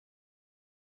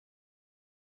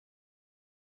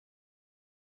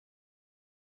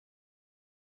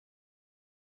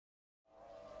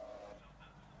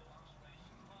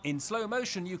In slow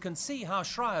motion, you can see how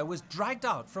Schreier was dragged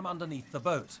out from underneath the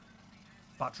boat,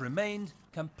 but remained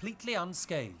completely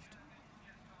unscathed.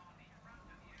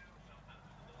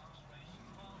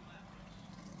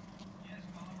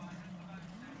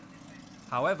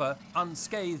 However,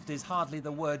 unscathed is hardly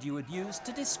the word you would use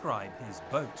to describe his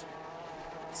boat.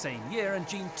 Same year, and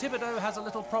Jean Thibodeau has a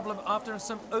little problem after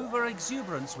some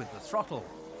over-exuberance with the throttle.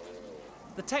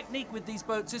 The technique with these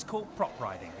boats is called prop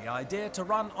riding, the idea to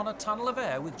run on a tunnel of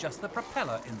air with just the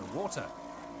propeller in the water.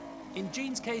 In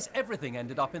Jean's case, everything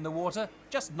ended up in the water,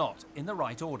 just not in the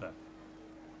right order.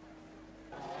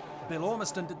 Bill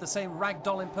Ormiston did the same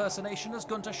ragdoll impersonation as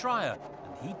Gunther Schreier,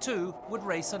 and he too would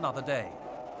race another day.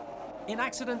 In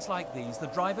accidents like these, the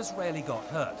drivers rarely got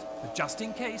hurt, but just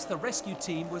in case, the rescue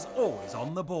team was always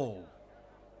on the ball.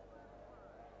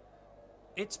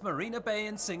 It's Marina Bay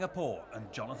in Singapore,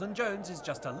 and Jonathan Jones is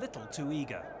just a little too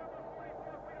eager.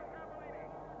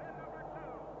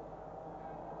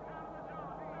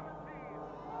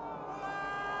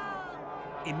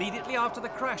 Immediately after the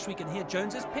crash, we can hear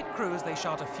Jones's pit crew as they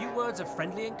shout a few words of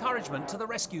friendly encouragement to the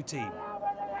rescue team.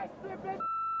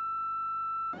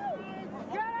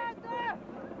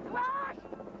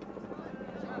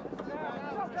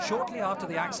 Shortly after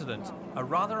the accident, a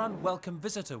rather unwelcome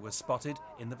visitor was spotted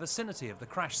in the vicinity of the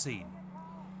crash scene.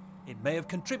 It may have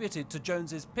contributed to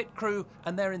Jones's pit crew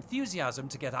and their enthusiasm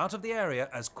to get out of the area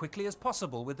as quickly as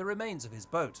possible with the remains of his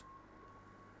boat.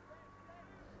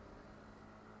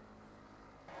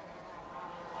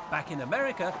 Back in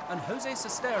America, and Jose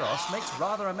Sesteros makes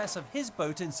rather a mess of his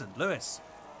boat in St. Louis.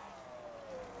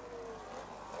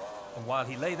 And while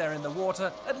he lay there in the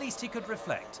water, at least he could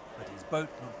reflect that his boat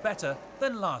looked better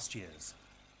than last year's.